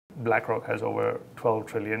BlackRock has over 12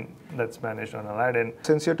 trillion that's managed on Aladdin.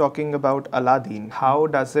 Since you're talking about Aladdin, how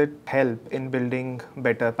does it help in building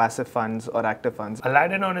better passive funds or active funds?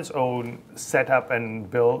 Aladdin on its own set up and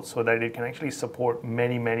built so that it can actually support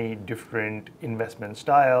many different investment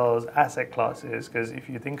styles, asset classes, because if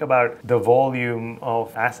you think about the volume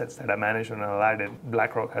of assets that are managed on Aladdin,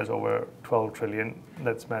 BlackRock has over 12 trillion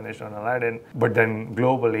that's managed on Aladdin, but then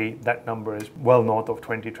globally that number is well north of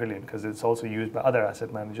 20 trillion because it's also used by other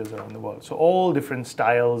asset managers around the world. So all different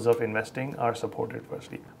styles of investing are supported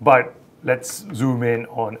firstly. But let's zoom in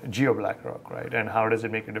on JioBlackRock, right? And how does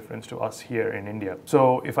it make a difference to us here in India?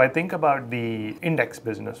 So if I think about the index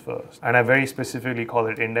business first, and I very specifically call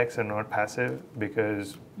it index and not passive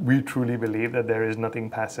because we truly believe that there is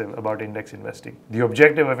nothing passive about index investing. The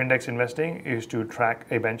objective of index investing is to track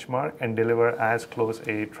a benchmark and deliver as close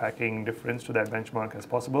a tracking difference to that benchmark as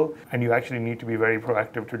possible. And you actually need to be very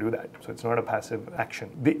proactive to do that. So it's not a passive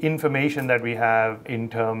action. The information that we have in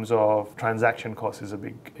terms of transaction costs is a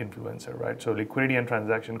big influencer, right? So liquidity and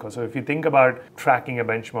transaction costs. So if you think about tracking a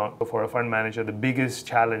benchmark for a fund manager, the biggest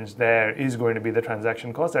challenge there is going to be the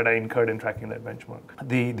transaction costs that are incurred in tracking that benchmark.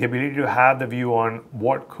 The ability to have the view on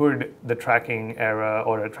what could the tracking error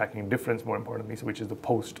or a tracking difference, more importantly, so which is the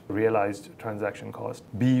post-realized transaction cost,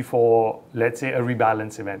 be for, let's say, a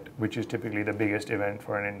rebalance event, which is typically the biggest event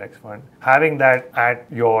for an index fund. Having that at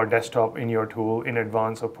your desktop in your tool in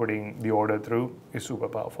advance of putting the order through is super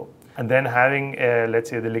powerful. And then having, let's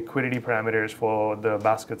say, the liquidity parameters for the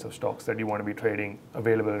baskets of stocks that you want to be trading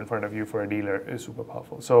available in front of you for a dealer is super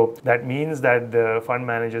powerful. So that means that the fund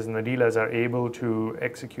managers and the dealers are able to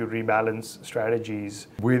execute rebalance strategies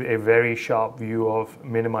with a very sharp view of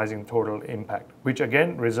minimizing total impact, which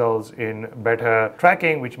again results in better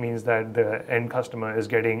tracking, which means that the end customer is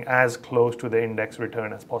getting as close to the index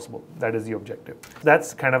return as possible. That is the objective.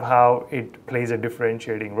 That's kind of how it plays a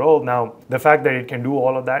differentiating role. Now, the fact that it can do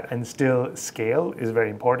all of that and still scale is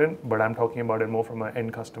very important, but I'm talking about it more from an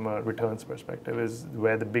end customer returns perspective is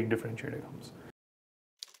where the big differentiator comes.